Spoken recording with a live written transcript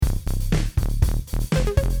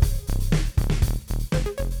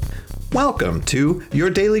welcome to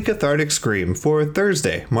your Daily Cathartic Scream for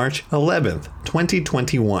Thursday, March 11th,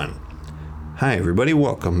 2021. Hi everybody,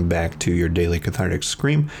 welcome back to your Daily Cathartic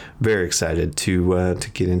Scream. Very excited to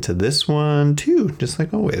get into this one too, just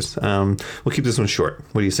like always. We'll keep this one short.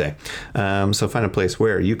 What do you say? So find a place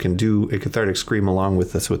where you can do a cathartic scream along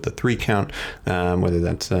with us with the 3 count, whether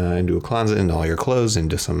that's into a closet, into all your clothes,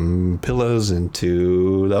 into some pillows,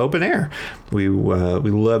 into the open air. We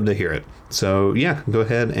love to hear it. So yeah, go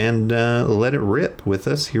ahead and let it rip with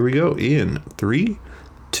us. Here we go in 3,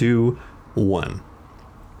 2, 1.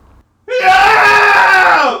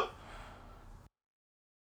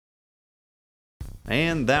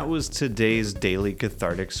 And that was today's Daily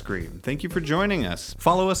Cathartic Scream. Thank you for joining us.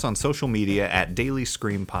 Follow us on social media at Daily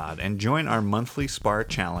Scream Pod and join our monthly SPAR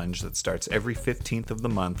challenge that starts every 15th of the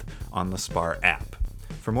month on the SPAR app.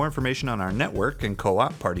 For more information on our network and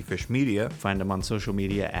co-op, Partyfish Media, find them on social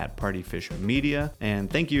media at Partyfish Media.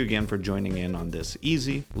 And thank you again for joining in on this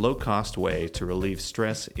easy, low-cost way to relieve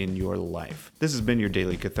stress in your life. This has been your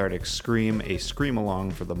Daily Cathartic Scream, a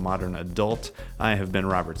scream-along for the modern adult. I have been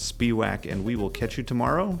Robert Spiewak, and we will catch you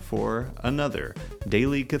tomorrow for another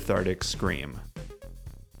Daily Cathartic Scream.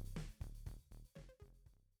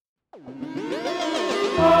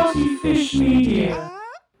 Partyfish Media.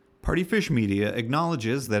 Partyfish Media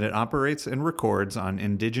acknowledges that it operates and records on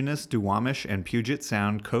indigenous Duwamish and Puget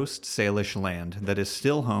Sound Coast Salish land that is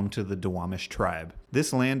still home to the Duwamish tribe.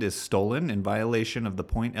 This land is stolen in violation of the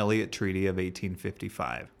Point Elliott Treaty of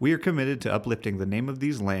 1855. We are committed to uplifting the name of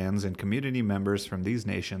these lands and community members from these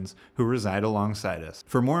nations who reside alongside us.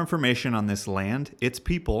 For more information on this land, its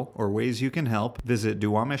people, or ways you can help, visit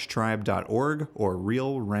duwamishtribe.org or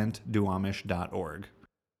realrentduwamish.org.